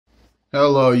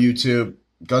Hello, YouTube.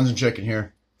 Guns and Chicken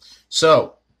here.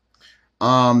 So,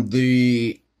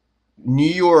 the New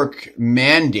York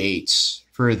mandates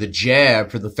for the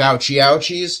jab, for the Fauci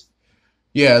ouchies,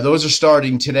 yeah, those are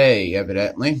starting today,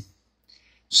 evidently.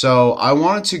 So, I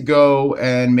wanted to go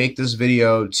and make this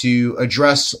video to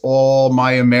address all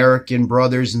my American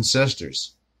brothers and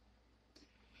sisters.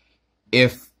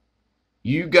 If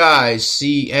you guys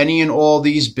see any and all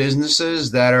these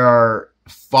businesses that are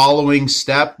following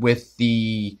step with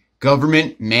the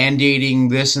government mandating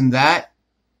this and that,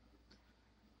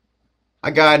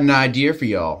 I got an idea for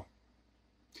y'all.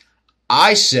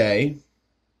 I say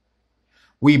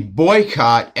we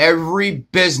boycott every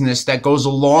business that goes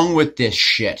along with this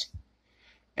shit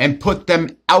and put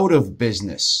them out of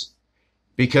business.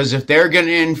 Because if they're going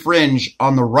to infringe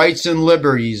on the rights and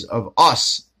liberties of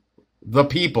us, the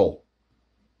people,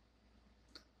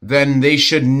 then they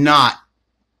should not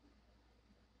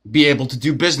be able to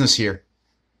do business here.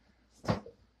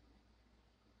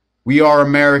 We are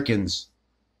Americans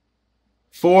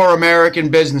for American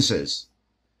businesses,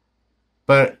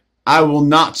 but I will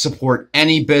not support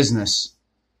any business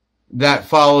that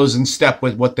follows in step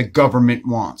with what the government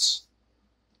wants,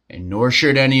 and nor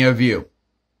should any of you.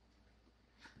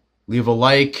 Leave a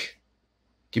like,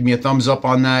 give me a thumbs up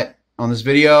on this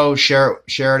video, share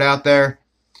it out there.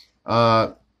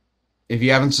 If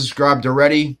you haven't subscribed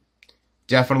already,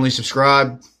 definitely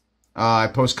subscribe. I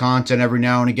post content every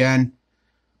now and again.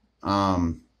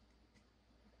 But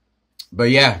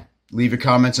yeah, leave your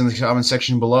comments in the comment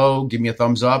section below. Give me a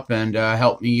thumbs up and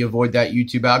help me avoid that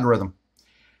YouTube algorithm.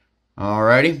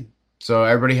 Alrighty. So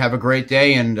everybody have a great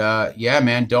day. And yeah,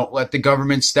 man, don't let the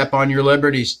government step on your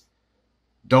liberties.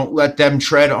 Don't let them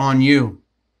tread on you.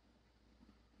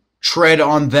 Tread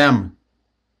on them.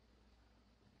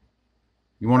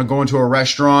 You want to go into a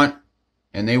restaurant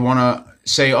and they want to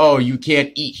say, oh, you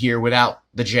can't eat here without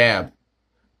the jab.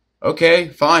 Okay,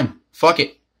 fine. Fuck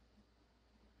it.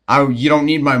 You don't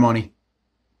need my money.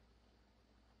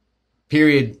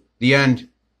 Period. The end.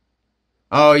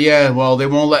 Oh, yeah, well, they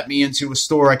won't let me into a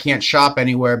store. I can't shop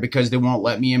anywhere because they won't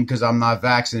let me in because I'm not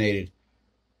vaccinated.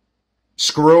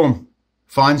 Screw them.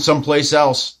 Find someplace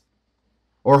else.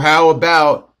 Or how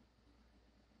about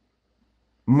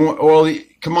more? Well,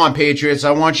 come on, Patriots.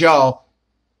 I want y'all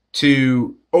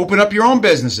to open up your own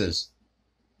businesses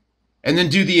and then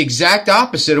do the exact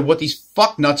opposite of what these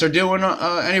fucknuts are doing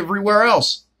everywhere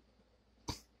else.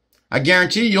 I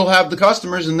guarantee you'll have the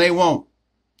customers and they won't.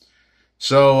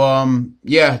 So,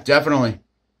 yeah, definitely.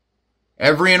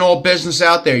 Every and all business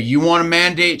out there, you want to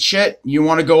mandate shit? You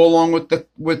want to go along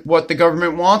with what the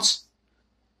government wants?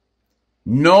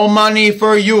 No money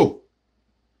for you.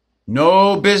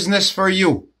 No business for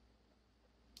you.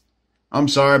 I'm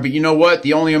sorry, but you know what?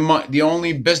 The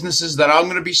only businesses that I'm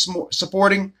going to be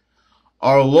supporting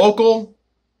are local,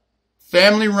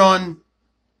 family-run,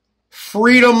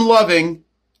 freedom-loving,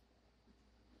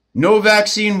 no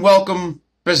vaccine welcome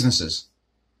businesses.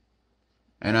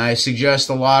 And I suggest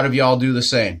a lot of y'all do the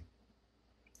same.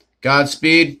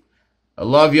 Godspeed. I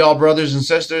love y'all, brothers and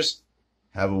sisters.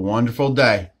 Have a wonderful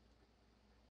day.